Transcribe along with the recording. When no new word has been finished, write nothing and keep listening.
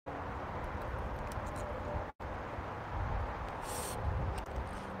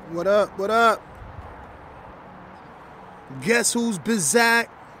What up? What up? Guess who's Bizak?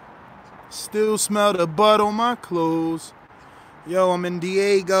 Still smell the butt on my clothes. Yo, I'm in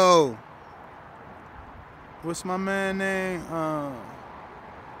Diego. What's my man name?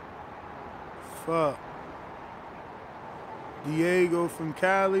 Fuck. Diego from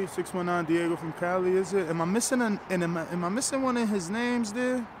Cali, 619 Diego from Cali, is it? Am I missing am I missing one of his names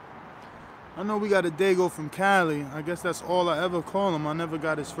there? I know we got a Dago from Cali. I guess that's all I ever call him. I never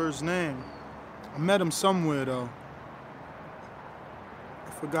got his first name. I met him somewhere though.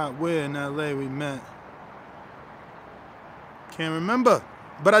 I forgot where in LA we met. Can't remember.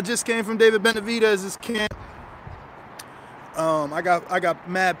 But I just came from David Benavidez's camp. I got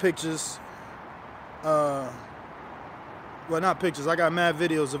mad pictures. Well, not pictures. I got mad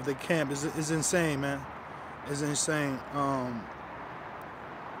videos of the camp. It's insane, man. It's insane.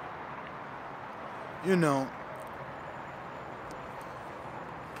 You know,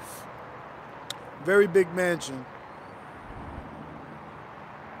 very big mansion.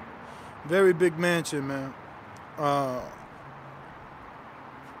 Very big mansion, man.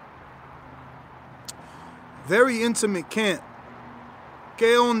 Very intimate camp.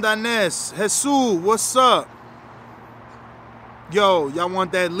 Que onda, Nes? Jesus, what's up? Yo, y'all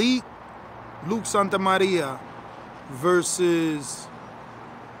want that leak? Luke Santa Maria versus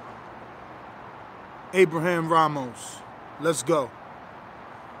Abraham Ramos. Let's go.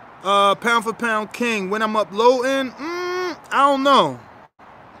 Pound for pound king. When I'm uploading, I don't know.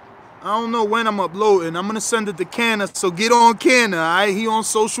 I don't know when I'm uploading. I'm gonna send it to Canna, so get on Canna. All right? He on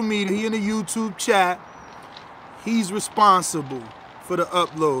social media. He in the YouTube chat. He's responsible for the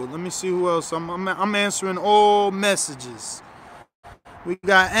upload. Let me see who else. I'm answering all messages. We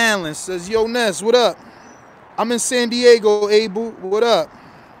got Alan says, "Yo Ness, what up? I'm in San Diego, Abel. What up?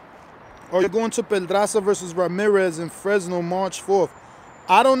 Are you going to Pedraza versus Ramirez in Fresno March 4th?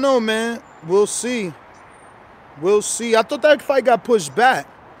 I don't know, man. We'll see. We'll see. I thought that fight got pushed back.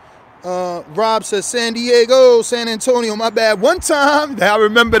 Rob says San Diego, San Antonio, my bad. One time, I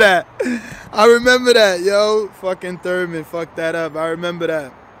remember that. I remember that, yo. Fucking Thurman fucked that up. I remember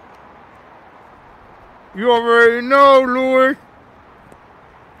that. You already know, Louis.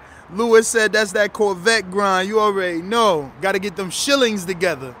 Louis said that's that Corvette grind. You already know. Got to get them shillings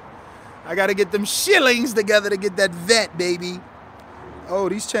together. I got to get them shillings together to get that vet, baby. Oh,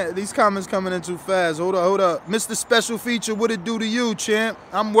 these comments coming in too fast. Hold up. Mr. Special Feature, what it do to you, champ?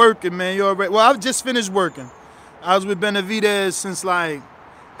 I'm working, man. You already... Well, I've just finished working. I was with Benavidez since, like...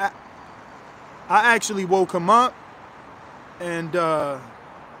 I actually woke him up. And, I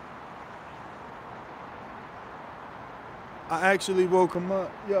actually woke him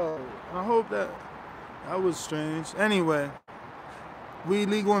up. Yo, I hope that was strange. Anyway, weed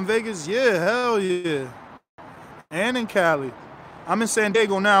legal in Vegas? Yeah, hell yeah. And in Cali. I'm in San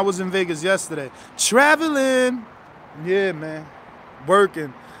Diego now. I was in Vegas yesterday. Traveling. Yeah, man.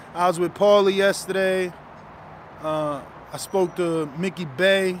 Working. I was with Paulie yesterday. I spoke to Mickey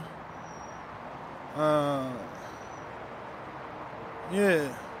Bay. Yeah.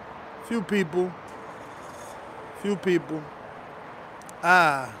 Few people.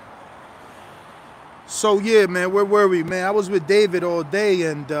 So yeah, man, where were we, man? I was with David all day,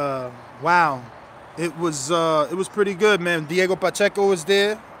 and wow, it was pretty good, man. Diego Pacheco was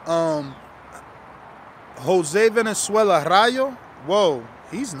there. Jose Venezuela Rayo, whoa,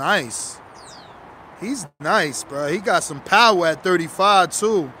 he's nice. He's nice, bro. He got some power at 35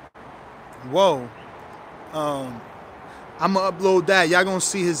 too. Whoa. I'ma upload that. Y'all gonna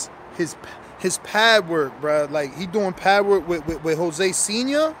see his pad work, bro. Like, he doing pad work with Jose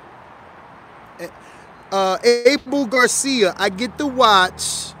Senior. Abel Garcia, I get to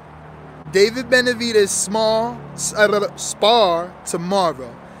watch David Benavidez spar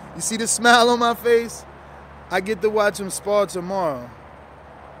tomorrow. You see the smile on my face? I get to watch him spar tomorrow.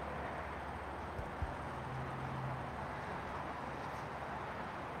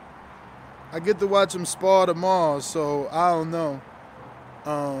 So I don't know.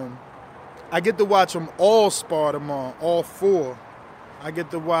 I get to watch them all spar tomorrow, all four. I get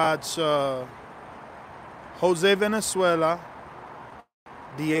to watch Jose Venezuela,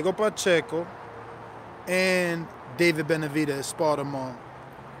 Diego Pacheco, and David Benavidez spar tomorrow.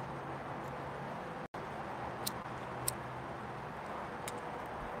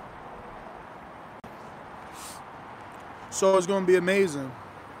 So it's going to be amazing.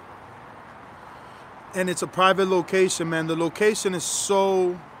 And it's a private location, man. The location is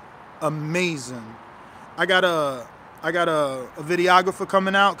so amazing. I got a videographer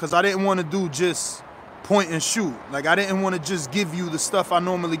coming out because I didn't want to do just point and shoot. Like, I didn't want to just give you the stuff I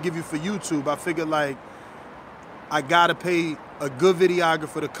normally give you for YouTube. I figured, like, I gotta pay a good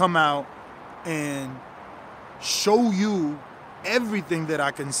videographer to come out and show you everything that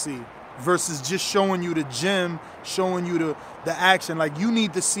I can see versus just showing you the gym, showing you the action. Like, you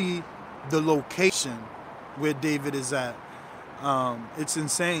need to see the location where David is at. It's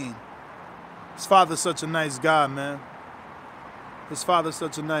insane. His father's such a nice guy, man. His father's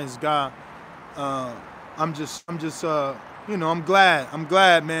such a nice guy. I'm just, you know, I'm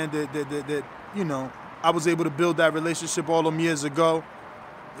glad, man, that you know, I was able to build that relationship all them years ago.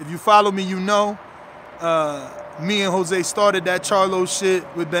 If you follow me, you know, me and Jose started that Charlo shit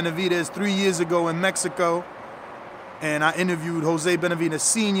with Benavidez 3 years ago in Mexico. And I interviewed Jose Benavidez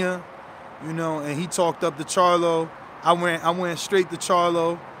Sr., you know, and he talked up to Charlo. I went straight to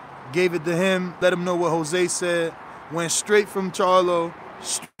Charlo, gave it to him, let him know what Jose said, went straight from Charlo,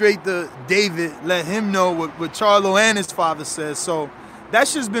 straight to David, let him know what Charlo and his father said. So that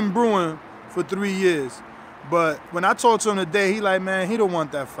shit's been brewing for 3 years. But when I talked to him today, he like, man, he don't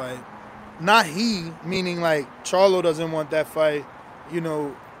want that fight. Not he, meaning like Charlo doesn't want that fight. You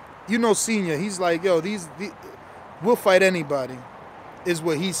know, Senior, he's like, yo, we'll fight anybody, is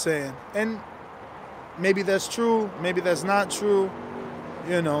what he's saying. And maybe that's true, maybe that's not true.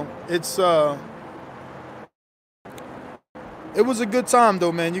 You know, it's it was a good time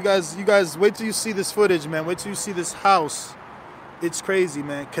though, man. You guys wait till you see this footage, man. Wait till you see this house. It's crazy,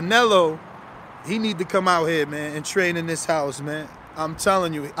 man. Canelo, he need to come out here, man, and train in this house, man. I'm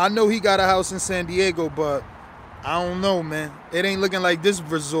telling you. I know he got a house in San Diego, but I don't know, man. It ain't looking like this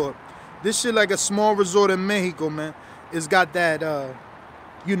resort. This shit like a small resort in Mexico, man. It's got that,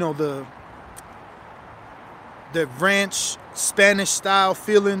 you know, the ranch Spanish style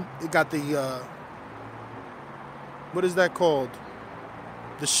feeling. It got the, what is that called?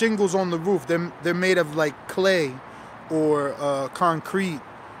 The shingles on the roof. They're made of like clay or concrete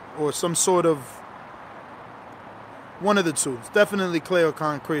or some sort of, one of the two. It's definitely clay or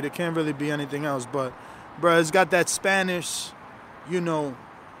concrete. It can't really be anything else. But, bro, it's got that Spanish, you know,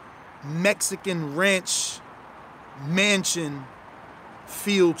 Mexican ranch mansion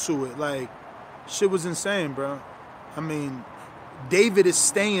feel to it. Like, shit was insane, bro. I mean, David is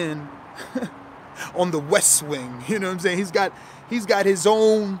staying on the West Wing. You know what I'm saying? He's got his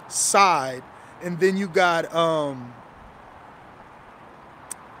own side. And then you got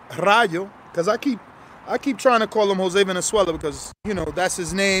Rayo, because I keep trying to call him Jose Venezuela because, you know, that's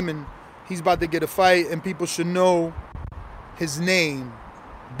his name and he's about to get a fight and people should know his name.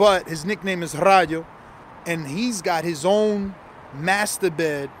 But his nickname is Rayo, and he's got his own master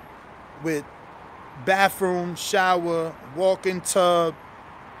bed with bathroom, shower, walk-in tub,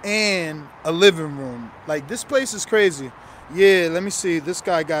 and a living room. Like, this place is crazy. Yeah, let me see. This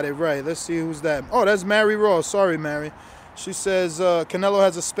guy got it right. Let's see who's that. Oh, that's Mary Ross. Sorry, Mary. She says Canelo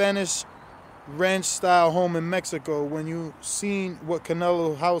has a Spanish ranch-style home in Mexico. When you seen what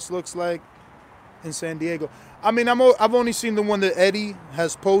Canelo house looks like in San Diego? I mean, I've only seen the one that Eddie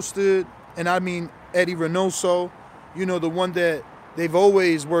has posted, and I mean Eddie Reynoso. You know, the one that they've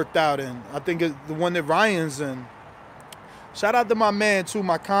always worked out in. I think it's the one that Ryan's in. Shout out to my man, too,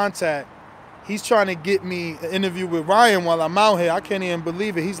 my contact. He's trying to get me an interview with Ryan while I'm out here. I can't even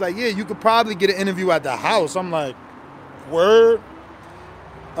believe it. He's like, yeah, you could probably get an interview at the house. I'm like, word?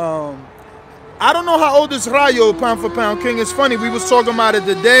 I don't know how old is Rayo, pound for pound king. It's funny, we was talking about it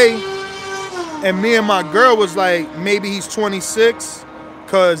today, and me and my girl was like, maybe he's 26,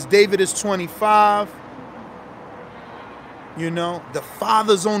 because David is 25. You know, the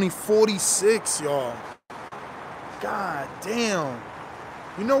father's only 46, y'all. God damn.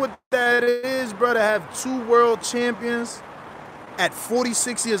 You know what that is, bro, to have 2 world champions at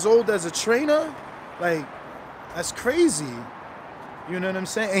 46 years old as a trainer? Like, that's crazy. You know what I'm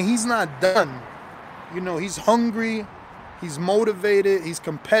saying? And he's not done. You know, he's hungry, he's motivated, he's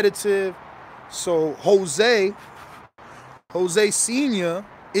competitive. So Jose Sr.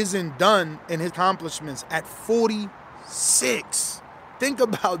 isn't done in his accomplishments at 46. Think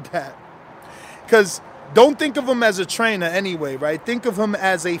about that. Because don't think of him as a trainer anyway, right? Think of him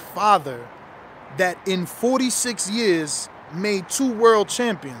as a father that in 46 years made 2 world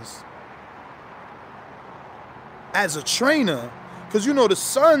champions. As a trainer, because, you know, the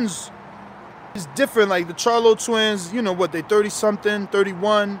sons is different. Like the Charlo twins, you know what, they 30-something,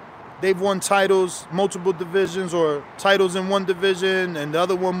 31. They've won titles, multiple divisions, or titles in one division, and the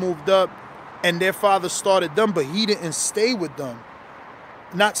other one moved up. And their father started them, but he didn't stay with them.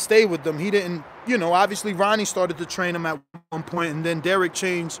 Not stay with them. He didn't, you know, obviously Ronnie started to train him at one point, and then Derek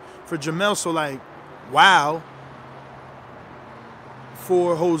changed for Jamel. So, like, wow.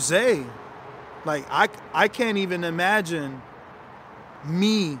 For Jose, like, I can't even imagine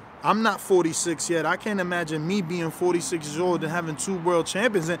me I'm not 46 yet. I can't imagine me being 46 years old and having 2 world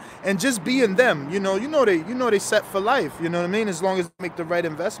champions and just being them. You know they set for life. You know what I mean? As long as they make the right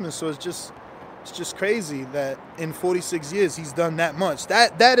investments. So it's just crazy that in 46 years he's done that much.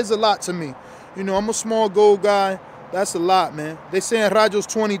 That is a lot to me. You know, I'm a small goal guy. That's a lot, man. They saying Rajo's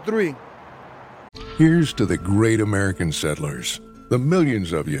 23. Here's to the great American settlers, the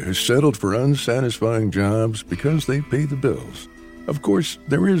millions of you who settled for unsatisfying jobs because they pay the bills. Of course,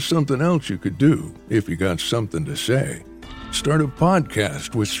 there is something else you could do if you got something to say. Start a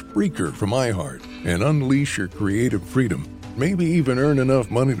podcast with Spreaker from iHeart and unleash your creative freedom. Maybe even earn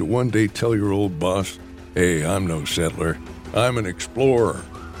enough money to one day tell your old boss, "Hey, I'm no settler. I'm an explorer."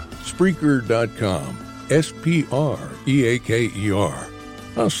 Spreaker.com. Spreaker.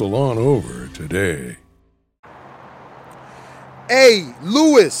 Hustle on over today. Hey,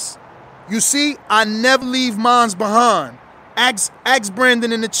 Lewis, you see, I never leave mines behind. Ask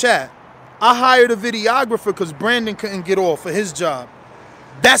Brandon in the chat. I hired a videographer because Brandon couldn't get off for his job.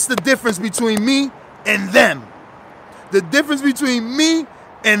 That's the difference between me and them. The difference between me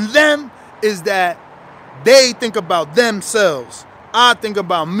and them is that they think about themselves. I think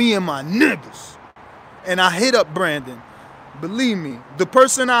about me and my niggas. And I hit up Brandon. Believe me, the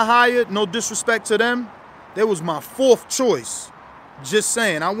person I hired, no disrespect to them, they was my 4th choice. Just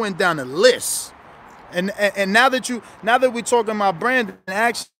saying, I went down the list. And now that we're talking about Brandon,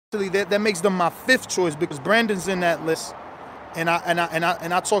 actually that makes them my 5th choice because Brandon's in that list. And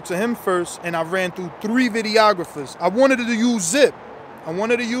I talked to him first, and I ran through 3 videographers. I wanted to use Zip.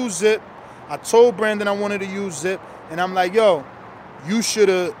 I told Brandon I wanted to use Zip, and I'm like, yo, you should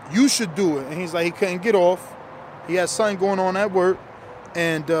do it. And he's like, he couldn't get off. He had something going on at work.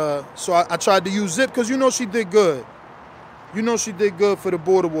 And so I tried to use Zip because you know she did good. You know she did good for the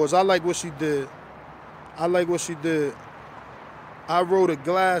Border Wars. I like what she did. I wrote a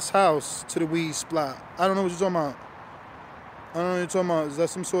glass house to the weed spot. I don't know what you're talking about. Is that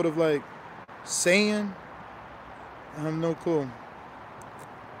some sort of like saying? I have no clue.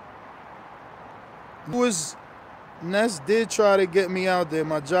 Ness did try to get me out there.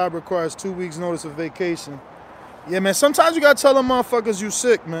 My job requires 2 weeks notice of vacation. Yeah, man, sometimes you gotta tell them motherfuckers you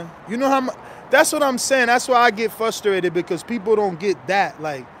sick, man. You know how much, that's what I'm saying. That's why I get frustrated because people don't get that.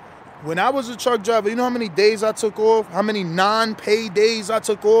 Like, when I was a truck driver, you know how many days I took off? How many non-paid days I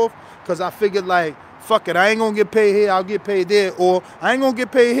took off? Because I figured, like, fuck it, I ain't gonna get paid here, I'll get paid there. Or I ain't gonna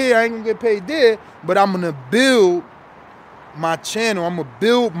get paid here, I ain't gonna get paid there. But I'm gonna build my channel, I'm gonna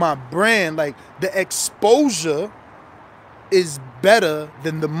build my brand. Like, the exposure is better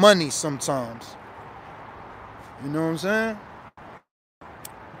than the money sometimes. You know what I'm saying?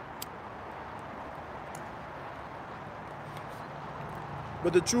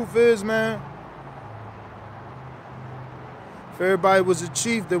 But the truth is, man, if everybody was a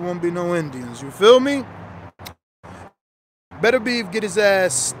chief, there won't be no Indians. You feel me? Better Beef get his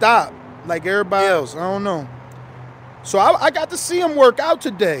ass stopped like everybody else. I don't know. So I got to see him work out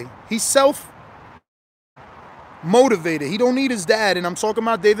today. He's self-motivated. He don't need his dad. And I'm talking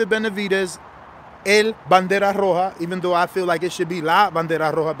about David Benavidez, El Bandera Roja, even though I feel like it should be La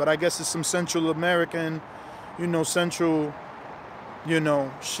Bandera Roja, but I guess it's some Central American, central,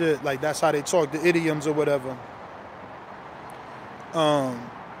 shit. Like, that's how they talk, the idioms or whatever.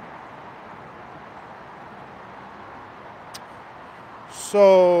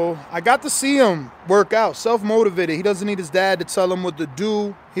 So I got to see him work out, self-motivated. He doesn't need his dad to tell him what to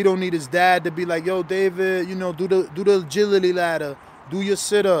do. He don't need his dad to be like, yo, David, do the agility ladder, do your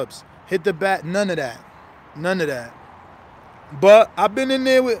sit-ups, hit the bat. None of that. But I've been in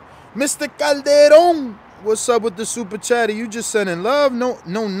there with Mr. Calderon. What's up with the super chatty? You just sending love? No,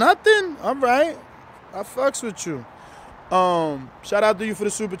 nothing? All right. I fucks with you. Shout out to you for the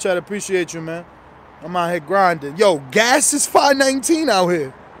super chat. Appreciate you, man. I'm out here grinding. Yo, gas is $5.19 out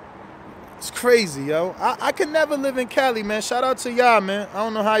here. It's crazy, yo. I could never live in Cali, man. Shout out to y'all, man. I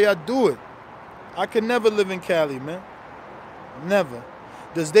don't know how y'all do it. I could never live in Cali, man. Never.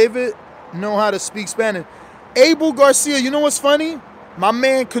 Does David know how to speak Spanish? Abel Garcia, you know what's funny? My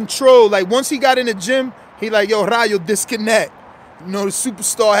man Control, like, once he got in the gym, he like, yo, Rayo, disconnect. The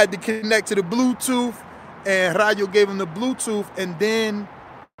superstar had to connect to the Bluetooth, and Rayo gave him the Bluetooth, and then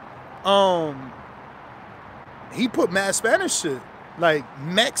he put mad Spanish shit, like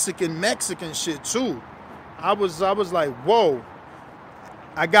Mexican shit too. I was like, whoa.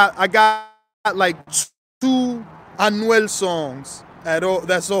 I got like 2 Anuel songs at all.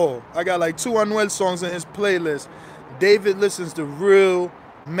 That's all. I got like 2 Anuel songs in his playlist. David listens to real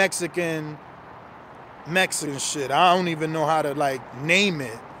Mexican shit. I don't even know how to like name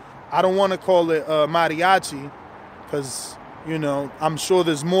it. I don't want to call it mariachi because You know, I'm sure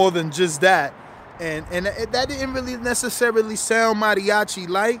there's more than just that. And that didn't really necessarily sound mariachi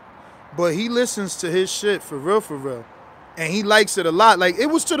like, but he listens to his shit for real, for real. And he likes it a lot. Like, it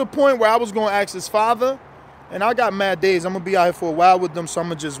was to the point where I was going to ask his father, and I got mad days. I'm going to be out here for a while with them, so I'm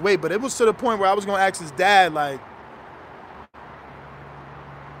going to just wait. But it was to the point where I was going to ask his dad, like,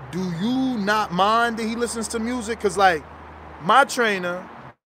 do you not mind that he listens to music? Because, like, my trainer,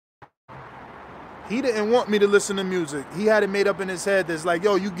 he didn't want me to listen to music. He had it made up in his head that's like,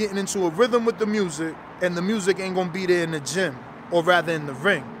 yo, you getting into a rhythm with the music, and the music ain't going to be there in the gym, or rather in the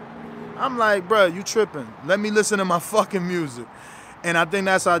ring. I'm like, bro, you tripping. Let me listen to my fucking music. And I think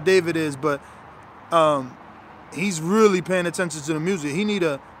that's how David is, but he's really paying attention to the music. He need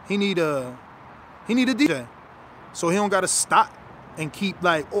a DJ. So he don't gotta stop and keep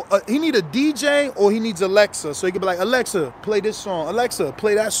like, he need a DJ or he needs Alexa. So he could be like, Alexa, play this song. Alexa,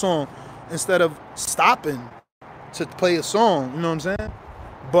 play that song. Instead of stopping to play a song, you know what I'm saying?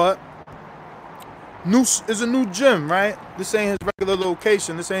 But is a new gym, right? This ain't his regular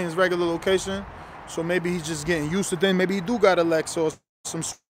location. So maybe he's just getting used to things. Maybe he do got Alexa or some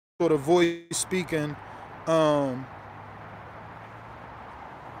sort of voice speaking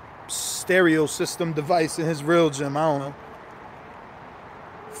stereo system device in his real gym. I don't know.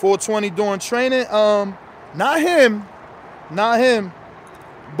 420 during training. Not him.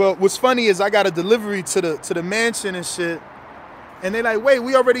 But what's funny is I got a delivery to the mansion and shit. And they like, wait,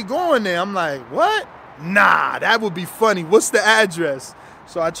 we already going there. I'm like, what? Nah, that would be funny. What's the address?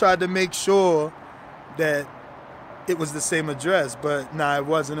 So I tried to make sure that it was the same address, but nah, it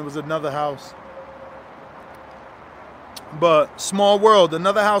wasn't. It was another house. But small world,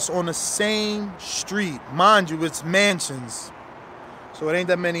 another house on the same street. Mind you, it's mansions. So it ain't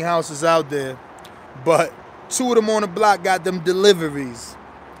that many houses out there. But 2 of them on the block got them deliveries.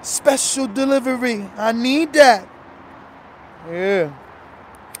 Special delivery. I need that. Yeah.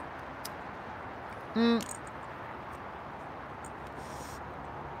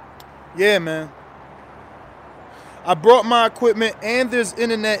 Yeah, man. I brought my equipment and there's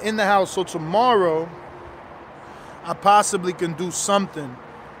internet in the house. So tomorrow, I possibly can do something.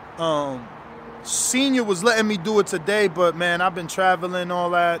 Senior was letting me do it today, but man, I've been traveling,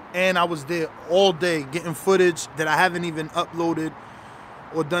 all that. And I was there all day getting footage that I haven't even uploaded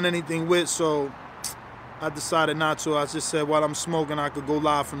or done anything with. So I decided not to. I just said while I'm smoking, I could go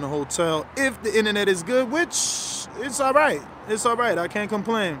live from the hotel if the internet is good, which it's all right. It's all right. I can't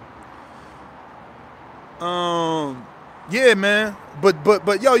complain. Yeah, man.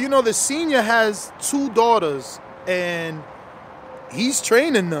 But yo, you know, the senior has 2 daughters and he's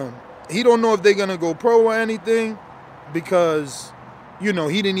training them. He don't know if they're gonna go pro or anything because, you know,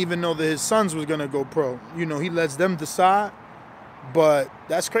 he didn't even know that his sons was gonna go pro. You know, he lets them decide. But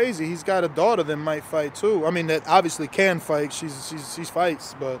that's crazy. He's got a daughter that might fight too. I mean, that obviously can fight. She's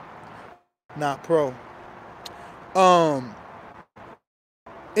fights, but not pro.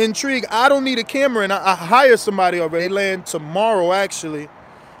 Intrigue. I don't need a camera, and I hired somebody already. They land tomorrow, actually.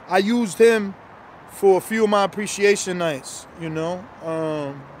 I used him for a few of my appreciation nights, you know.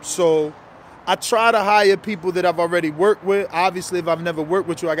 So I try to hire people that I've already worked with. Obviously, if I've never worked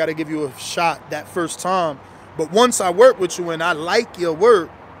with you, I got to give you a shot that first time. But once I work with you and I like your work,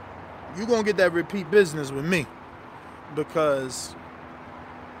 you're going to get that repeat business with me. Because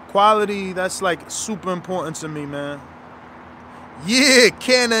quality, that's like super important to me, man. Yeah,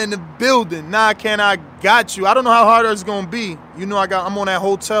 Canna in the building. Nah, Canna, I got you. I don't know how hard it's going to be. You know, I'm on that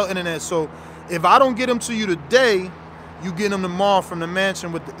hotel internet. So if I don't get them to you today, you get them tomorrow from the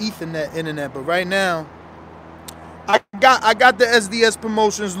mansion with the Ethernet internet. But right now, I got the SDS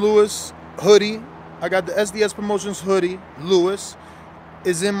Promotions Lewis hoodie. I got the SDS Promotions hoodie. Lewis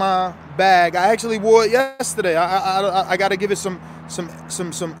is in my bag. I actually wore it yesterday. I got to give it some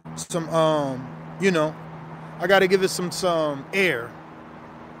you know, I got to give it some air.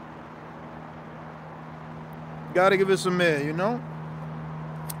 Got to give it some air, you know?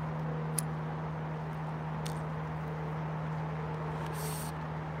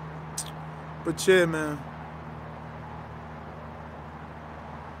 But yeah, man.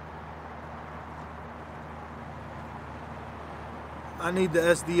 I need the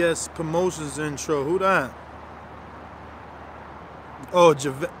SDS Promotions intro. Who that? Oh,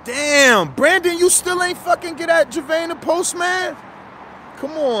 damn, Brandon, you still ain't fucking get at Javane the Postman?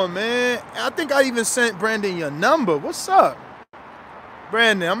 Come on, man. I think I even sent Brandon your number. What's up?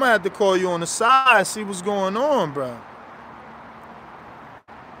 Brandon, I'm gonna have to call you on the side, see what's going on, bro.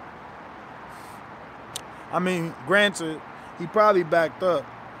 I mean, granted, he probably backed up.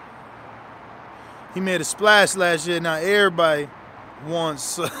 He made a splash last year. Now everybody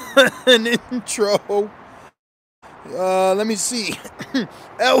wants an intro. Let me see.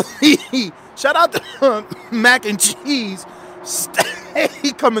 LV. Shout out to Mac and Cheese.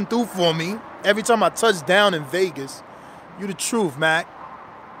 Stay coming through for me every time I touch down in Vegas. You the truth, Mac.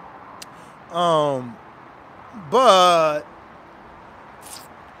 But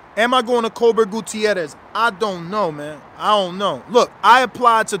am I going to Colbert Gutierrez? I don't know, man. I don't know. Look, I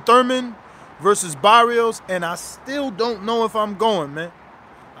applied to Thurman versus Barrios, and I still don't know if I'm going, man.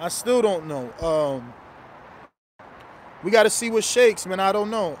 I still don't know. We got to see what shakes, man. I don't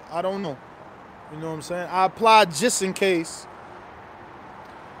know. You know what I'm saying? I applied just in case,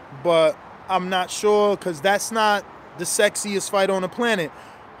 but I'm not sure because that's not the sexiest fight on the planet.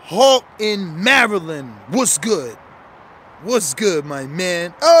 Hawk in Maryland. What's good? What's good, my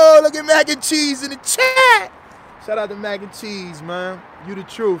man? Oh, look at Mac and Cheese in the chat. Shout out to Mac and Cheese, man. You the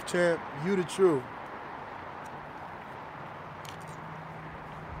truth, champ. You the truth.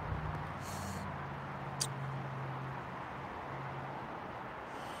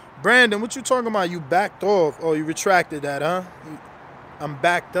 Brandon, what you talking about? You backed off. Oh, you retracted that, huh? I'm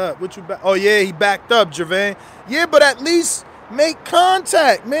backed up. What you back? Oh, yeah, he backed up, Jervain. Yeah, but at least make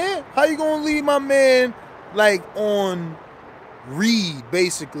contact, man. How you gonna leave my man, like, on read,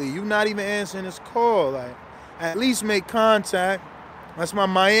 basically? You not even answering his call. Like, at least make contact. That's my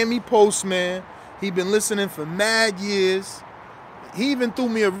Miami postman. He been listening for mad years. He even threw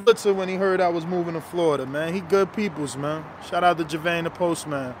me a realtor when he heard I was moving to Florida, man. He good peoples, man. Shout out to Jervain the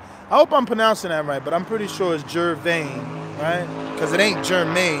postman. I hope I'm pronouncing that right, but I'm pretty sure it's Jervain, right? Because it ain't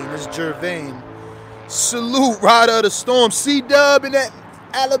Jermaine, it's Jervain. Salute, Rider of the Storm. C-Dub in that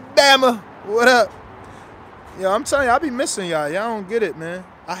Alabama. What up? Yo, I'm telling you, I be missing y'all. Y'all don't get it, man.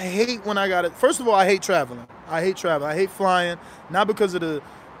 I hate when I got it. First of all, I hate traveling. I hate traveling. I hate flying. Not because of the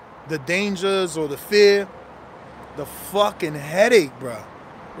dangers or the fear. The fucking headache, bro.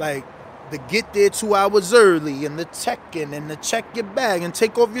 Like, to get there 2 hours early and the check-in and to check your bag and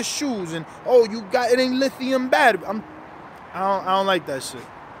take off your shoes and, oh, you got, it ain't lithium battery. I don't like that shit.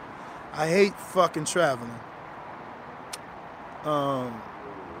 I hate fucking traveling.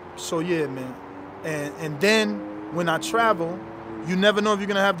 So yeah, man. And then when I travel, you never know if you're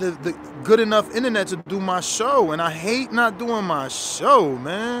gonna have the good enough internet to do my show. And I hate not doing my show,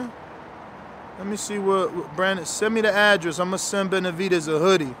 man. Let me see what Brandon, send me the address. I'm gonna send Benavidez a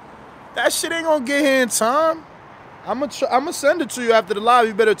hoodie. That shit ain't gonna get here in time. I'm gonna send it to you after the live.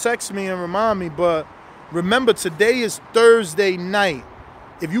 You better text me and remind me. But remember, today is Thursday night.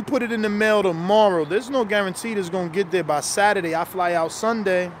 If you put it in the mail tomorrow, there's no guarantee it's gonna get there by Saturday. I fly out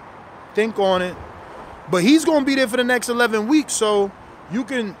Sunday. Think on it. But he's gonna be there for the next 11 weeks, so you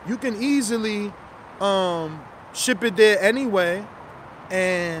can easily ship it there anyway,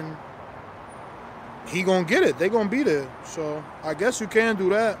 and he gonna get it. They gonna be there. So I guess you can do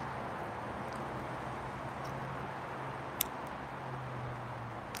that.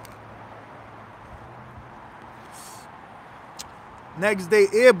 Next day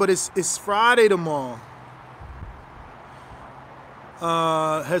air, but it's Friday tomorrow.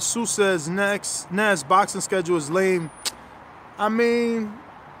 Jesus says next boxing schedule is lame. I mean,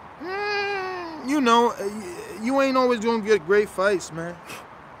 you know, you ain't always gonna get great fights, man.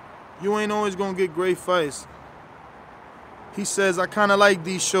 You ain't always gonna get great fights. He says, I kind of like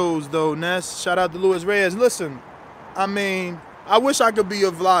these shows, though, Ness. Shout out to Luis Reyes. Listen, I mean, I wish I could be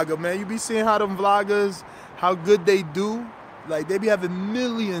a vlogger, man. You be seeing how them vloggers, how good they do. Like, they be having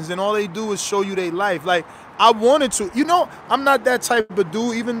millions, and all they do is show you their life. Like, I wanted to. You know, I'm not that type of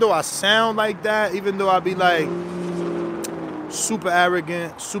dude, even though I sound like that, even though I be, like, super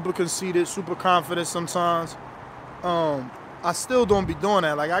arrogant, super conceited, super confident sometimes. I still don't be doing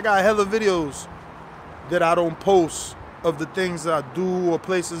that. Like, I got hella videos that I don't post of the things that I do or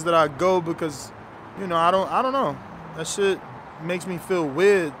places that I go because, you know, I don't know. That shit makes me feel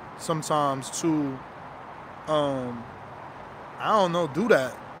weird sometimes to, I don't know, do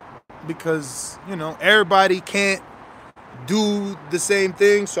that. Because, you know, everybody can't do the same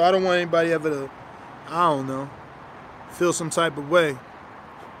thing, so I don't want anybody ever to, I don't know, feel some type of way.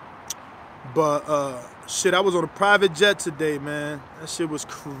 But, shit, I was on a private jet today, man. That shit was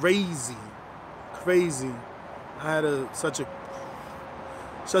crazy. Crazy. I had such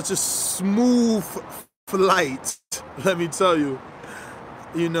a smooth flight, let me tell you.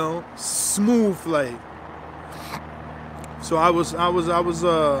 You know, smooth flight. So I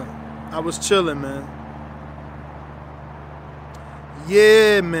was chilling, man.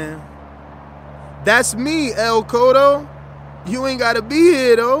 Yeah, man. That's me, El Coto. You ain't gotta be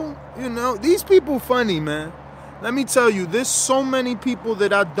here though. You know, these people funny, man. Let me tell you, there's so many people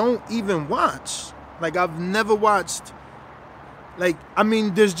that I don't even watch. Like, I've never watched. Like, I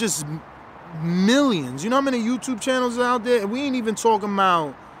mean, there's just millions. You know how many YouTube channels are out there? And we ain't even talking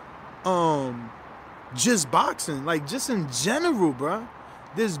about just boxing, like just in general, bro.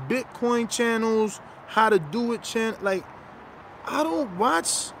 There's Bitcoin channels, how to do it channel. Like, I don't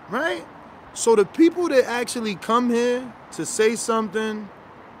watch, right? So the people that actually come here to say something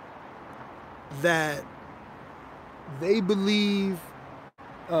that they believe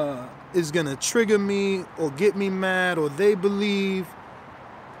is gonna trigger me or get me mad, or they believe,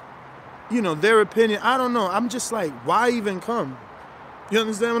 you know, their opinion, I don't know. I'm just like, why even come? You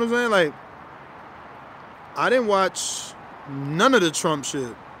understand what I'm saying? Like, I didn't watch none of the Trump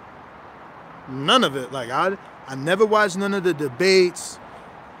shit. None of it. Like, I never watched none of the debates.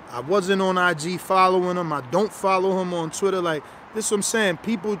 I wasn't on IG following him. I don't follow him on Twitter. Like, this is what I'm saying.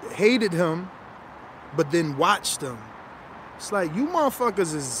 People hated him, but then watched him. It's like, you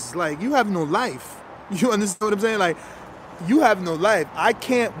motherfuckers is like, you have no life. You understand what I'm saying? Like, you have no life. I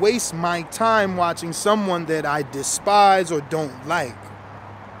can't waste my time watching someone that I despise or don't like.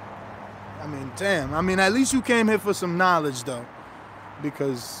 I mean, damn. I mean, at least you came here for some knowledge, though.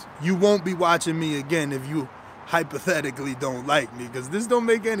 Because you won't be watching me again if you hypothetically don't like me. Because this don't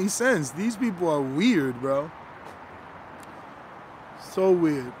make any sense. These people are weird, bro. So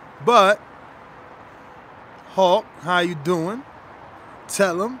weird. But, Hawk, how you doing?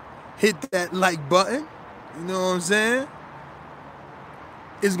 Tell them. Hit that like button. You know what I'm saying?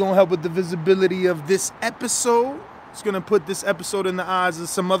 It's going to help with the visibility of this episode. It's going to put this episode in the eyes of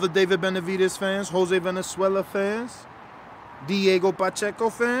some other David Benavidez fans, Jose Venezuela fans, Diego Pacheco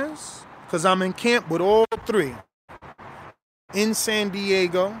fans, because I'm in camp with all three. In San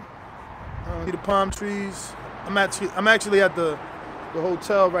Diego. See the palm trees. I'm actually at the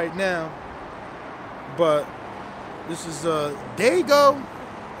hotel right now. But this is, there you go.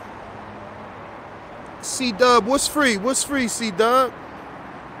 C-Dub, what's free? What's free, C-Dub?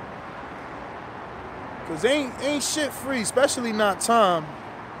 Cause ain't shit free, especially not time.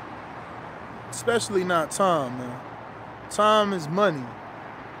 Especially not time, man. Time is money.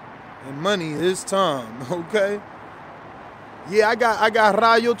 And money is time, okay? Yeah, I got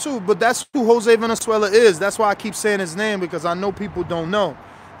Rayo too, but that's who Jose Venezuela is. That's why I keep saying his name, because I know people don't know.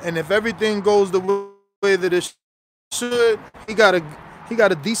 And if everything goes the way that it should, he got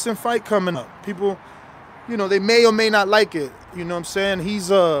a decent fight coming up. People, you know, they may or may not like it. You know what I'm saying? He's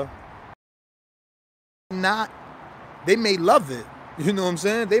not, they may love it. You know what I'm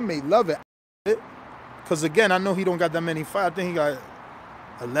saying? They may love it. Because again, I know he don't got that many fights. I think he got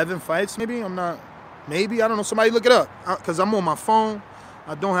 11 fights, maybe. I don't know. Somebody look it up. Because I'm on my phone.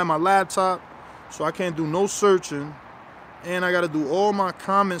 I don't have my laptop. So I can't do no searching. And I got to do all my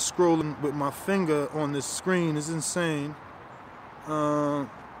comment scrolling with my finger on this screen. It's insane. Smashing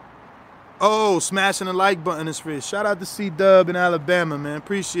the like button is free. Shout out to C-Dub in Alabama, man.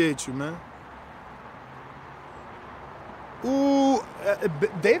 Appreciate you, man. Ooh,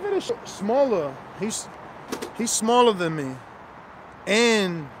 David is smaller. He's smaller than me.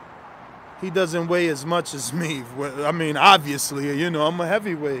 And he doesn't weigh as much as me. I mean, obviously, you know, I'm a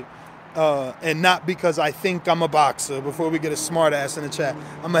heavyweight. And not because I think I'm a boxer, before we get a smart ass in the chat.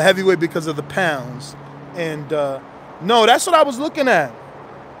 I'm a heavyweight because of the pounds. And no, that's what I was looking at.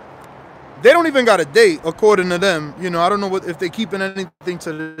 They don't even got a date, according to them. You know, I don't know if they keeping anything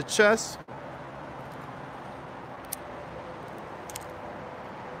to the chest.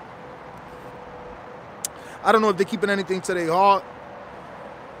 I don't know if they're keeping anything to their heart.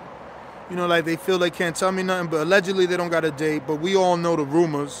 You know, like they feel they can't tell me nothing, but allegedly they don't got a date, but we all know the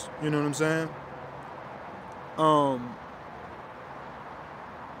rumors, you know what I'm saying?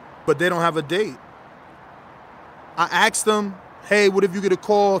 But they don't have a date. I asked them, hey, what if you get a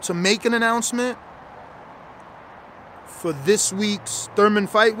call to make an announcement for this week's Thurman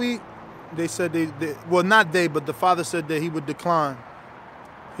Fight Week? They said well, not they, but the father said that he would decline.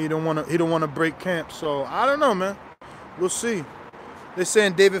 He don't want to break camp. So I don't know, man. We'll see. They're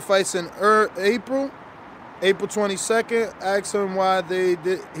saying David fights in April 22nd. Ask him why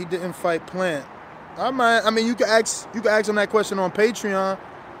he didn't fight Plant. I mean, you can ask him that question on Patreon.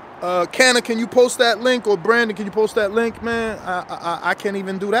 Canna, can you post that link? Or Brandon, can you post that link, man? I can't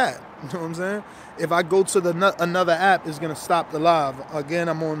even do that. You know what I'm saying? If I go to another app, it's gonna stop the live. Again,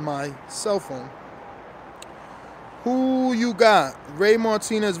 I'm on my cell phone. Who you got? Ray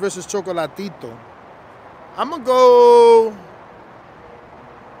Martinez versus Chocolatito. I'm going to go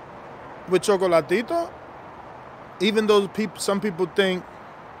with Chocolatito. Even though some people think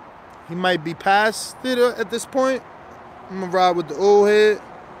he might be past it at this point. I'm going to ride with the old head.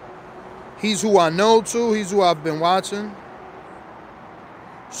 He's who I know, too. He's who I've been watching.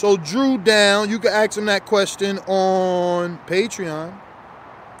 So Drew Down, you can ask him that question on Patreon.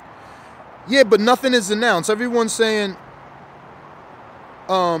 Yeah, but nothing is announced. Everyone is saying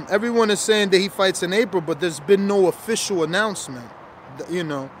that he fights in April, but there's been no official announcement, you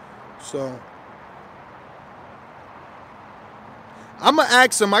know. So I'm going to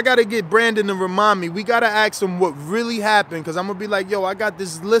ask him. I got to get Brandon to remind me. We got to ask him what really happened, because I'm going to be like, yo, I got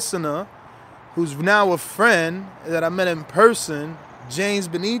this listener who's now a friend that I met in person, James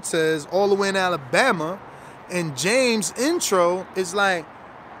Benitez, all the way in Alabama, and James' intro is like,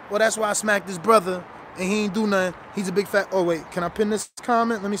 well, that's why I smacked his brother, and he ain't do nothing. He's a big fat... Oh, wait. Can I pin this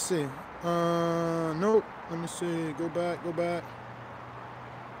comment? Let me see. Nope. Let me see. Go back.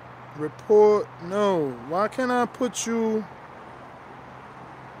 Report. No. Why can't I put you...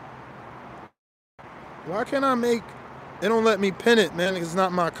 Why can't I make... It don't let me pin it, man. It's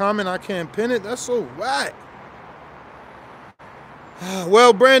not my comment. I can't pin it. That's so whack.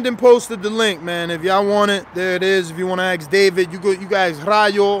 Well, Brandon posted the link, man. If y'all want it, there it is. If you want to ask David, you guys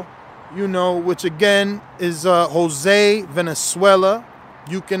Rayo, you know, which again is Jose Venezuela.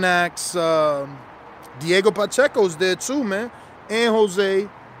 You can ask Diego Pacheco's there too, man, and Jose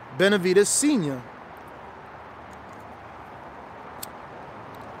Benavidez Sr.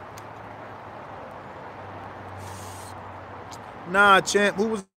 Nah, champ, who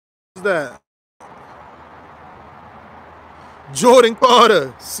was that? Jordan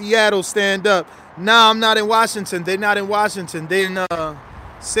Carter, Seattle, stand up. Nah, I'm not in Washington. They're not in Washington. They're in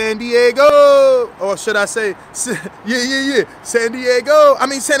San Diego. Or should I say, yeah. San Diego. I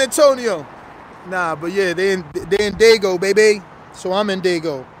mean, San Antonio. Nah, but yeah, they in Dago, baby. So I'm in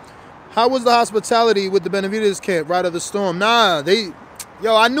Dago. How was the hospitality with the Benavidez camp right of the storm? Nah,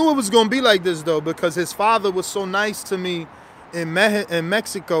 I knew it was going to be like this, though, because his father was so nice to me in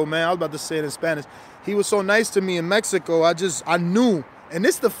Mexico, man. I was about to say it in Spanish. He was so nice to me in Mexico. I knew. And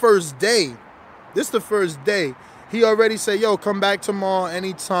this the first day. He already said, yo, come back tomorrow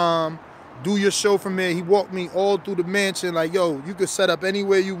anytime. Do your show from here. He walked me all through the mansion. Like, yo, you could set up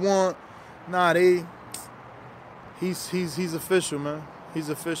anywhere you want. Nah, he's official, man. He's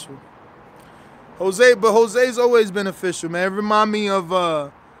official. Jose's always been official, man. It remind me of,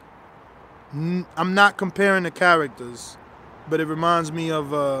 I'm not comparing the characters, but it reminds me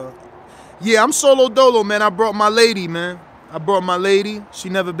of, yeah, I'm solo dolo, man. I brought my lady, man. She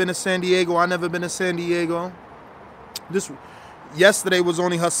never been to San Diego. I never been to San Diego. Yesterday was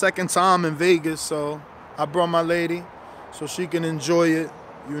only her second time in Vegas, so I brought my lady so she can enjoy it,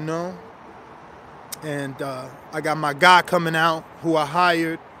 you know. And I got my guy coming out who I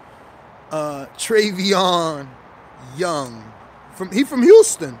hired, Travion Young. He from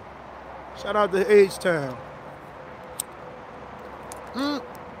Houston. Shout out to H-Town.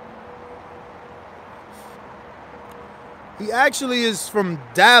 He actually is from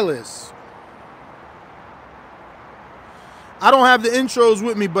Dallas. I don't have the intros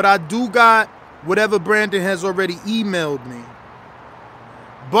with me, but I do got whatever Brandon has already emailed me.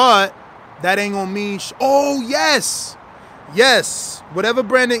 But that ain't gonna mean... Oh, yes! Yes! Whatever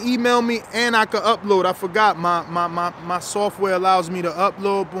Brandon emailed me, and I could upload. I forgot. My software allows me to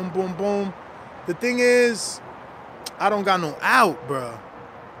upload. Boom, boom, boom. The thing is, I don't got no out, bruh.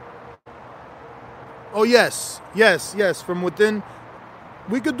 Oh, yes. From within,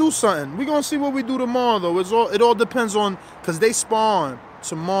 we could do something. We're going to see what we do tomorrow, though. It all depends on, because they spawn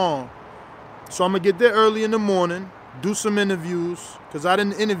tomorrow. So I'm going to get there early in the morning, do some interviews, because I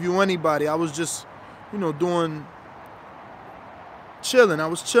didn't interview anybody. I was just, chilling. I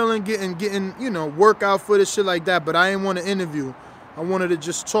was chilling, getting, workout footage, shit like that, but I didn't want to interview. I wanted to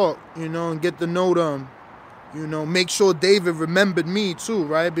just talk, and get to know them, make sure David remembered me, too,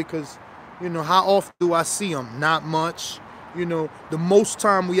 right? Because... how often do I see him? Not much. The most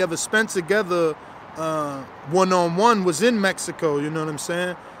time we ever spent together one-on-one was in Mexico, you know what I'm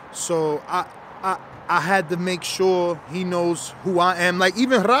saying? So I had to make sure he knows who I am. Like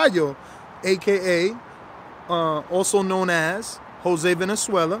even Rayo, a.k.a. Also known as Jose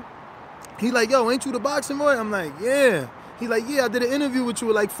Venezuela. He like, yo, ain't you the boxing boy? I'm like, yeah. He like, yeah, I did an interview with you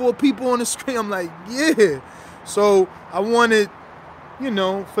with like 4 people on the screen. I'm like, yeah. So I wanted...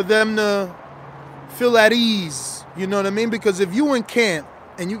 for them to feel at ease, you know what I mean? Because if you in camp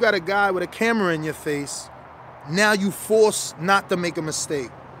and you got a guy with a camera in your face, now you forced not to make a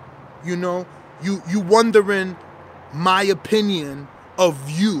mistake. You wondering my opinion of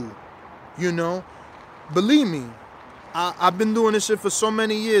you, Believe me, I've been doing this shit for so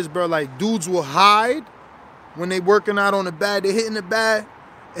many years, bro. Like, dudes will hide when they working out on the bag, they hitting the bag,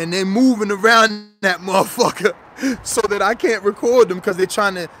 and they moving around that motherfucker. So that I can't record them because they're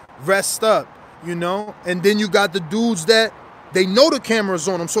trying to rest up, And then you got the dudes that they know the camera's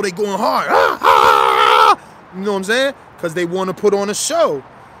on them, so they going hard. You know what I'm saying? Because they want to put on a show.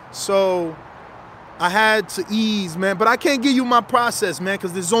 So I had to ease, man. But I can't give you my process, man,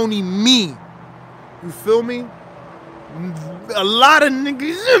 because there's only me. You feel me? A lot of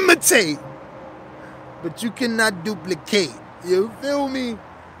niggas imitate, but you cannot duplicate. You feel me?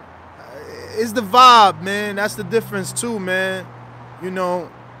 It's the vibe, man. That's the difference too, man. You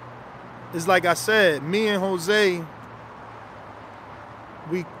know, it's like I said, me and Jose,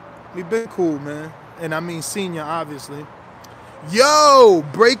 we been cool, man. And I mean senior, obviously. Yo,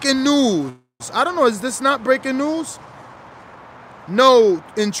 breaking news. I don't know, is this not breaking news? No,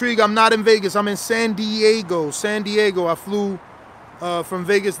 Intrigue, I'm not in Vegas. I'm in San Diego. I flew from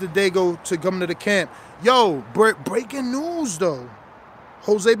Vegas to Dago to come to the camp. Yo, breaking news, though.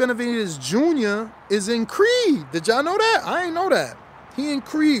 Jose Benavidez Jr. is in Creed. Did y'all know that? I ain't know that. He in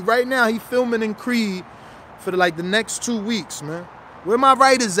Creed. Right now, he filming in Creed for the next 2 weeks, man. Where my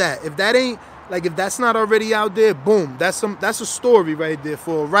writers at? If that ain't, if that's not already out there, boom. That's a story right there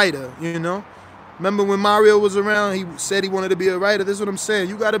for a writer, you know? Remember when Mario was around, he said he wanted to be a writer? This is what I'm saying.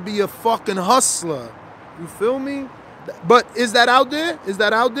 You got to be a fucking hustler. You feel me? But is that out there? Is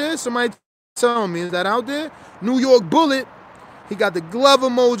that out there? Somebody tell me, is that out there? New York Bullet, he got the glove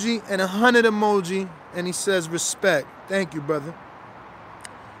emoji and 100 emoji, and he says respect. Thank you, brother.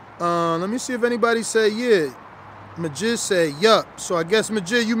 Let me see if anybody said yeah. Majid said yup. So I guess,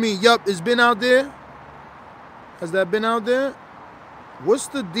 Majid, you mean yup, it's been out there? Has that been out there? What's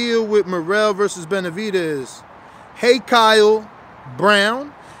the deal with Morrell versus Benavidez? Hey, Kyle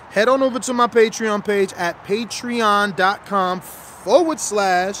Brown. Head on over to my Patreon page at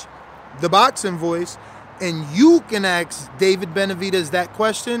patreon.com/theboxingvoice, and you can ask David Benavidez that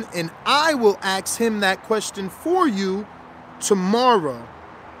question, and I will ask him that question for you tomorrow.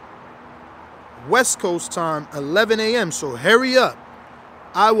 West Coast time, 11 a.m., so hurry up.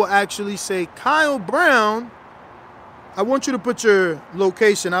 I will actually say, Kyle Brown, I want you to put your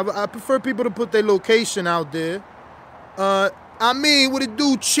location. I prefer people to put their location out there. What it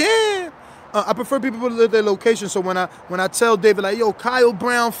do, champ? I prefer people to put their location, so when I tell David, like, yo, Kyle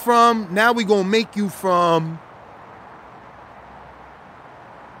Brown from, now we gonna make you from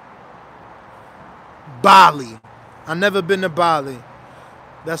Bali. I never been to Bali.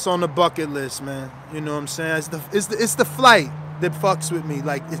 That's on the bucket list, man. You know what I'm saying? It's the flight that fucks with me.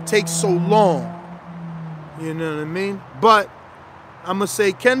 Like, it takes so long. You know what I mean? But I'm going to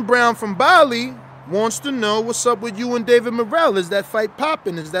say Ken Brown from Bali wants to know what's up with you and David Morrell. Is that fight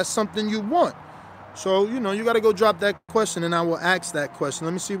popping? Is that something you want? So, you know, you got to go drop that question, and I will ask that question.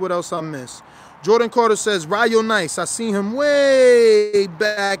 Let me see what else I missed. Jordan Carter says, Rayo Nice. I seen him way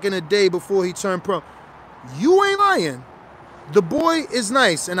back in the day before he turned pro. You ain't lying. The boy is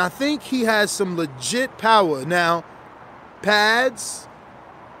nice, and I think he has some legit power. Now, pads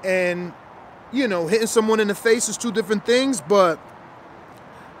and, you know, hitting someone in the face is two different things, but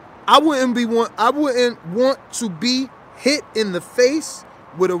I wouldn't want to be hit in the face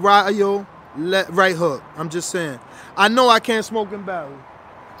with a Rayo right hook. I'm just saying. I know I can't smoke in Bali.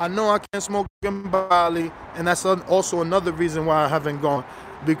 And that's also another reason why I haven't gone,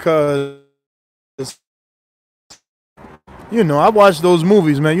 because, you know, I watch those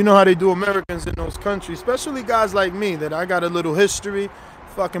movies, man. You know how they do Americans in those countries, especially guys like me that I got a little history.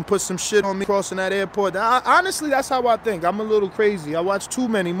 Fucking put some shit on me crossing that airport. Honestly, that's how I think. I'm a little crazy. I watch too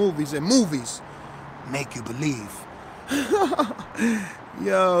many movies, and movies make you believe.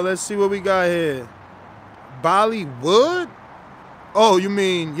 Yo, let's see what we got here. Bollywood? Oh, you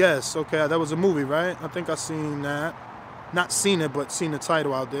mean, yes. Okay, that was a movie, right? I think I seen that. Not seen it, but seen the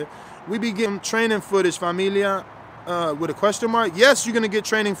title out there. We be getting training footage, familia. With a question mark? Yes, you're going to get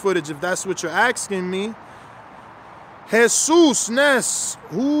training footage if that's what you're asking me. Jesus Ness,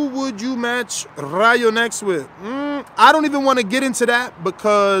 who would you match Rayo next with? I don't even want to get into that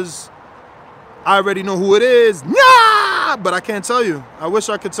because I already know who it is. Nah! But I can't tell you. I wish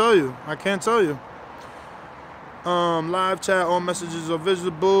I could tell you. I can't tell you. Live chat, all messages are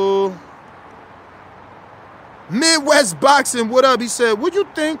visible. Midwest Boxing, what up? He said, what you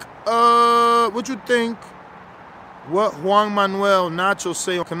think what Juan Manuel Nacho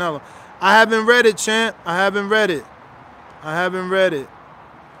say on Canelo? I haven't read it, champ. I haven't read it.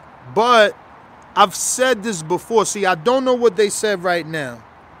 But I've said this before. See, I don't know what they said right now.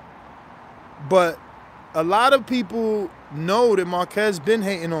 But a lot of people know that Marquez been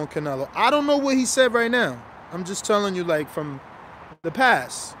hating on Canelo. I don't know what he said right now. I'm just telling you, like, from the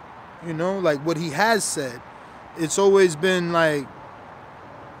past. You know, like what he has said. It's always been, like,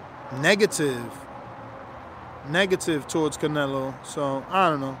 negative towards Canelo. So, I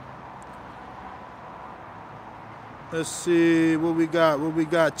don't know. Let's see what we got.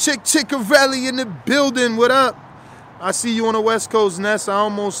 Chick Chickarelli in the building. What up? I see you on the West Coast, Ness. I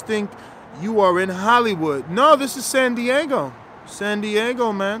almost think you are in Hollywood. No, this is San Diego. San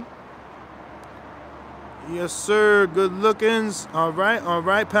Diego, man. Yes, sir. Good lookings. All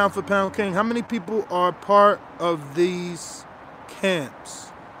right. Pound for Pound King. How many people are part of these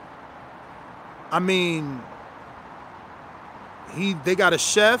camps? I mean, they got a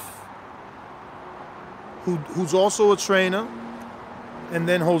chef who's also a trainer, and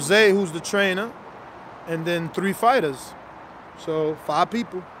then Jose, who's the trainer, and then 3 fighters. So 5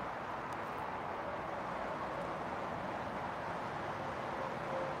 people.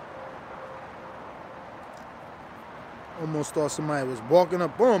 Almost thought somebody was walking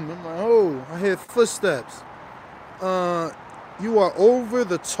up on me. I'm like, oh, I hear footsteps. You are over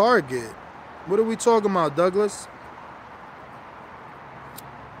the target. What are we talking about, Douglas?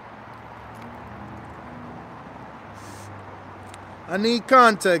 I need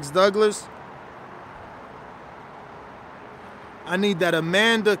context, Douglas. I need that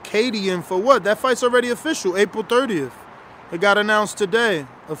Amanda Cadian for what? That fight's already official, April 30th. It got announced today.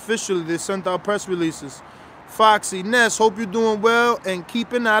 Officially, they sent out press releases. Foxy, Ness, hope you're doing well and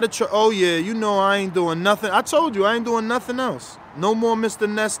keeping out of trouble. Oh, yeah, you know I ain't doing nothing. I told you I ain't doing nothing else. No more Mr.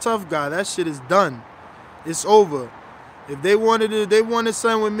 Ness Tough Guy. That shit is done. It's over. If they wanted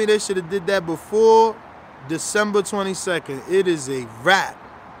something with me, they should have did that before December 22nd. It is a wrap.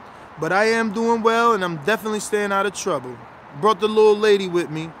 But I am doing well, and I'm definitely staying out of trouble. Brought the little lady with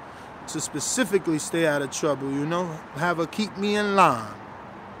me to specifically stay out of trouble, you know? Have her keep me in line.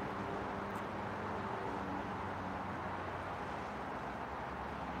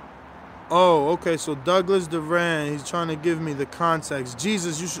 Oh, okay, so Douglas Duran, he's trying to give me the context.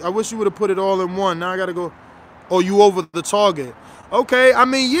 Jesus, I wish you would have put it all in one. Now I got to go. Oh, you over the target. Okay, I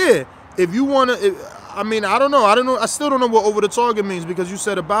mean, yeah. If you want to, I mean, I don't know. I still don't know what over the target means because you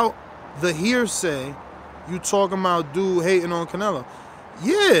said about the hearsay, you talking about dude hating on Canelo.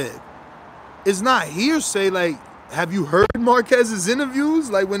 Yeah, it's not hearsay. Like, have you heard Marquez's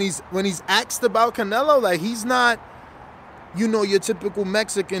interviews? Like, when he's asked about Canelo, like, he's not, you know, your typical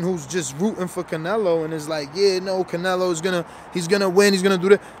Mexican who's just rooting for Canelo and is like, yeah, no, Canelo is he's gonna win, he's gonna do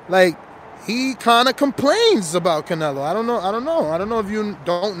that. Like, he kind of complains about Canelo. I don't know if you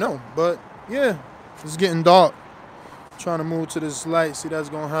don't know, but yeah, it's getting dark. Trying to move to this light, see that's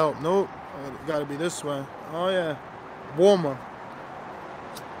gonna help. Nope, gotta be this way. Oh yeah, warmer.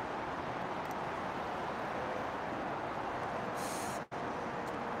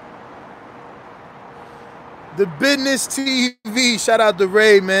 The Business TV, shout out to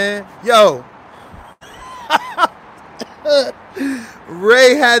Ray, man. Yo,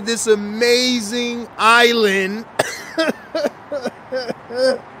 Ray had this amazing island.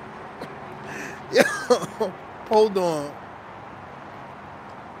 Yo, hold on.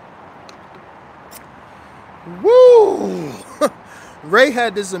 Woo! Ray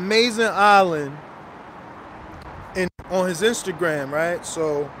had this amazing island on his Instagram, right?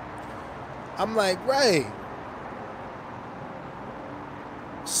 So I'm like, Ray,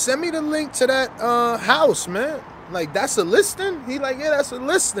 send me the link to that house, man. Like, that's a listing? He like, yeah, that's a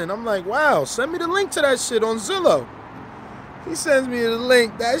listing. I'm like, wow, send me the link to that shit on Zillow. He sends me the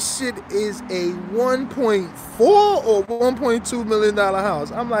link. That shit is a 1.4 or $1.2 million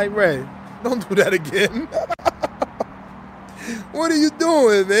house. I'm like, Ray, don't do that again. What are you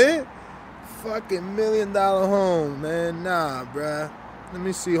doing, man? Fucking $1 million home, man. Nah, bruh. Let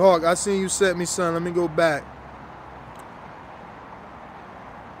me see, Hawk. I seen you set me, son. Let me go back.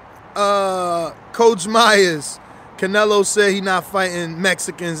 Coach Myers. Canelo said he not fighting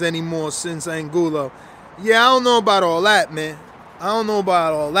Mexicans anymore since Angulo. Yeah, I don't know about all that, man. I don't know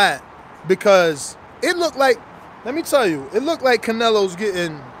about all that. Because it looked like, let me tell you, it looked like Canelo's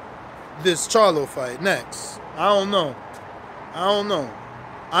getting this Charlo fight next. I don't know.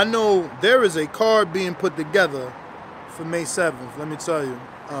 I know there is a card being put together for May 7th, let me tell you.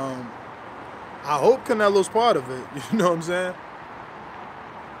 I hope Canelo's part of it. You know what I'm saying?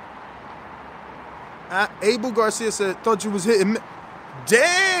 Abel Garcia said, thought you was hitting me.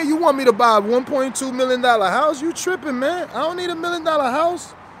 Damn, you want me to buy a $1.2 million house? You tripping, man. I don't need $1 million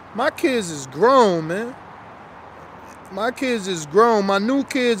house. My kids is grown, man. My kids is grown. My new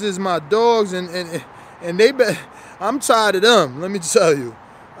kids is my dogs, and they I'm tired of them, let me tell you.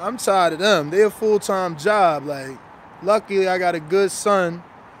 I'm tired of them. They're a full-time job. Like, luckily I got a good son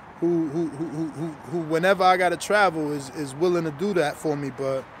who whenever I gotta travel is willing to do that for me,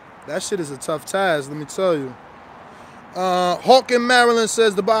 but that shit is a tough task, let me tell you. Hawk in Maryland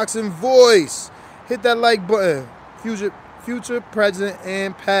says the boxing voice. Hit that like button. Future, present,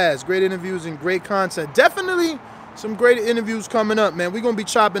 and past. Great interviews and great content. Definitely some great interviews coming up, man. We're going to be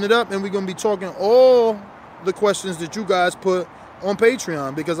chopping it up, and we're going to be talking all the questions that you guys put on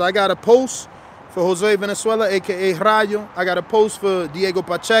Patreon, because I got a post for Jose Venezuela, a.k.a. Rayo. I got a post for Diego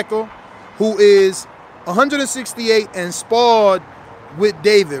Pacheco, who is 168 and sparred with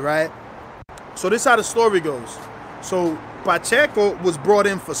David, right? So this is how the story goes. So Pacheco was brought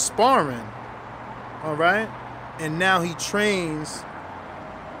in for sparring, all right? And now he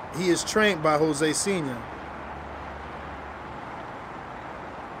is trained by Jose Sr.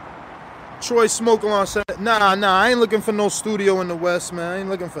 Troy Smoke-Along said, nah, I ain't looking for no studio in the West, man. I ain't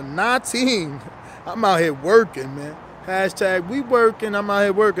looking for nothing. I'm out here working, man. Hashtag we working, I'm out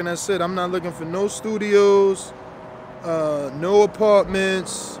here working. That's it. I'm not looking for no studios, no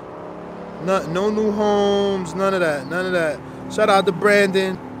apartments, no new homes, none of that. Shout out to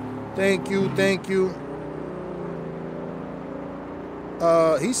Brandon. Thank you.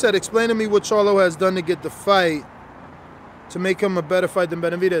 He said, explain to me what Charlo has done to get the fight to make him a better fight than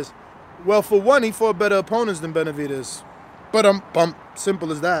Benavidez. Well, for one, he fought better opponents than Benavidez. But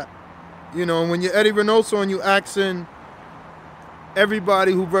simple as that. You know, when you're Eddie Reynoso and you asking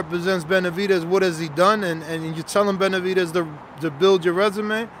everybody who represents Benavidez, what has he done? And you're telling Benavidez to build your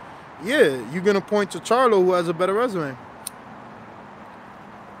resume, yeah, you're going to point to Charlo, who has a better resume.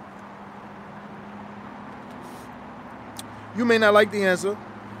 You may not like the answer,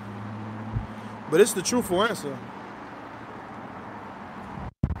 but it's the truthful answer.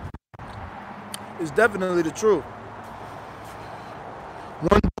 It's definitely the truth.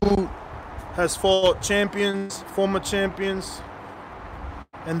 One dude has fought champions, former champions,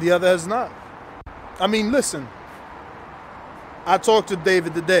 and the other has not. I mean, listen. I talked to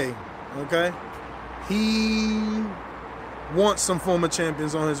David today, okay? He wants some former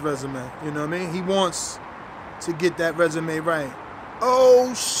champions on his resume, you know what I mean? He wants to get that resume right.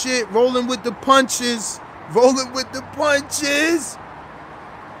 Oh, shit, rolling with the punches.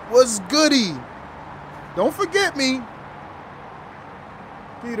 What's goody? Don't forget me.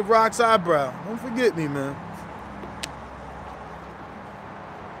 Peter Rock's eyebrow. Don't forget me, man.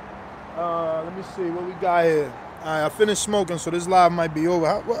 Let me see what we got here. All right, I finished smoking, so this live might be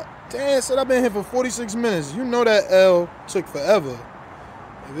over. What? Damn, said I've been here for 46 minutes. You know that L took forever.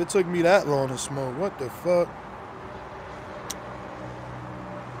 If it took me that long to smoke, what the fuck?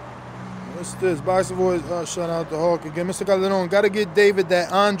 What's this? Boxer Boys, shout out to Hawk again. Mr. Calderon, gotta get David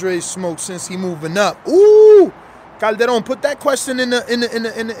that Andre smoke since he moving up. Ooh! Calderon, put that question in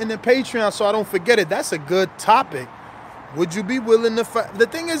the Patreon so I don't forget it. That's a good topic. Would you be willing to fight? The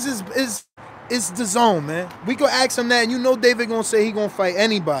thing is the zone, man. We go ask him that, and you know David gonna say he gonna fight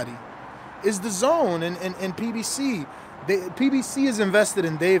anybody. It's the zone and PBC. PBC is invested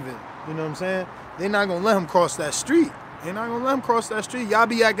in David. You know what I'm saying? They're not gonna let him cross that street. Y'all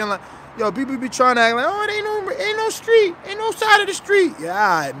be acting like, yo, people be trying to act like, oh, it ain't no street, ain't no side of the street. Yeah,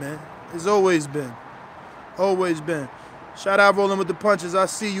 all right, man. It's always been. Shout out Rolling with the Punches. I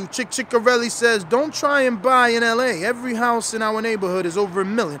see you. Chickarelli says, don't try and buy in L.A. Every house in our neighborhood is over $1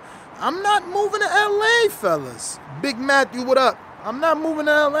 million. I'm not moving to L.A., fellas. Big Matthew, what up? I'm not moving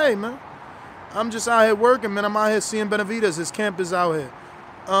to L.A., man. I'm just out here working, man. I'm out here seeing Benavidez. His camp is out here.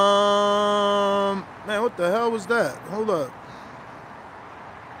 Man, what the hell was that? Hold up.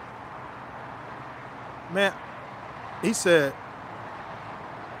 Man, he said,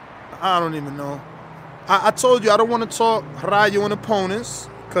 I don't even know. I told you I don't want to talk Rayo and opponents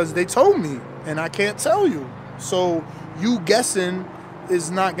because they told me, and I can't tell you. So you guessing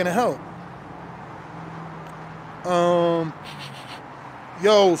is not going to help.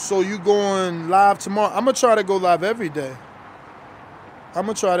 Yo, so you going live tomorrow? I'm going to try to go live every day.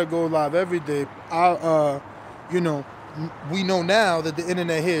 You know, we know now that the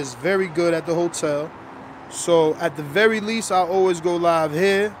internet here is very good at the hotel. So at the very least, I'll always go live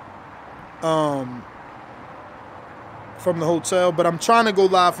here from the hotel. But I'm trying to go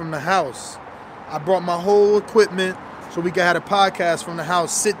live from the house. I brought my whole equipment so we can have a podcast from the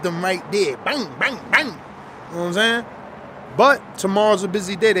house. Sit them right there. Bang, bang, bang. You know what I'm saying? But tomorrow's a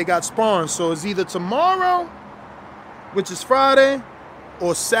busy day. They got sparring. So it's either tomorrow, which is Friday,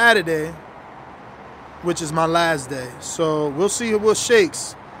 or Saturday, which is my last day. So we'll see what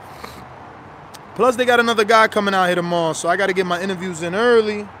shakes. Plus, they got another guy coming out here tomorrow, so I got to get my interviews in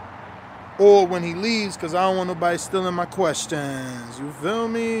early or when he leaves because I don't want nobody stealing my questions. You feel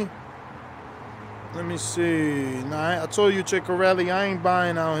me? Let me see. Nah, I told you, Chickarelli, I ain't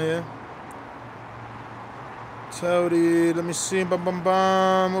buying out here. Let me see.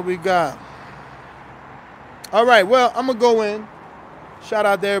 What we got? All right, well, I'm going to go in. Shout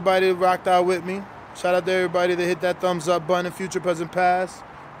out to everybody that rocked out with me. Shout out to everybody that hit that thumbs up button in future, present, past.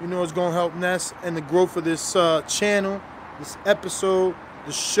 You know it's going to help Ness and the growth of this channel, this episode,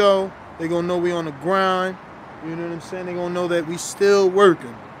 the show. They're going to know we on the grind. You know what I'm saying? They're going to know that we still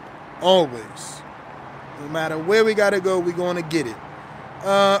working. Always. No matter where we got to go, we going to get it.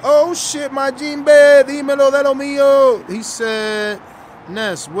 Oh, shit, my Gene Bed. Dímelo de lo mío. He said,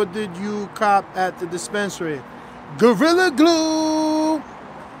 Ness, what did you cop at the dispensary? Gorilla Glue.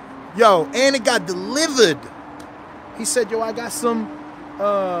 Yo, and it got delivered. He said, yo, I got some,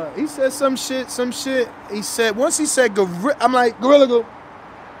 he said some shit. He said, once he said, I'm like, Gorilla Glue.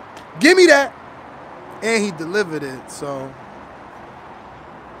 Give me that. And he delivered it, so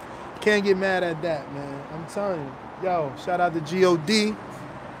can't get mad at that, man. I'm telling you. Yo, shout out to G.O.D.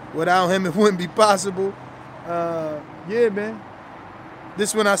 Without him, it wouldn't be possible. Yeah, man.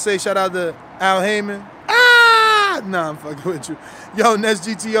 This one I say shout out to Al Heyman. Nah, I'm fucking with you. Yo, Ness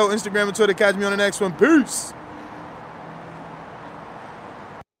GTO, Instagram and Twitter. Catch me on the next one. Peace.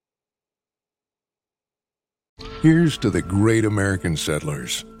 Here's to the great American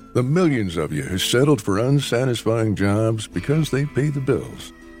settlers, the millions of you who settled for unsatisfying jobs because they pay the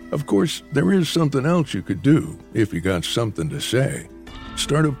bills. Of course, there is something else you could do if you got something to say.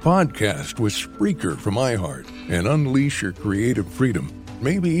 Start a podcast with Spreaker from iHeart and unleash your creative freedom.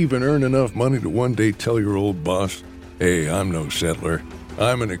 Maybe even earn enough money to one day tell your old boss, hey, I'm no settler,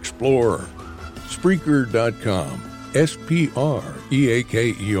 I'm an explorer. Spreaker.com, Spreaker.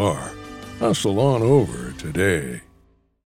 Hustle on over today.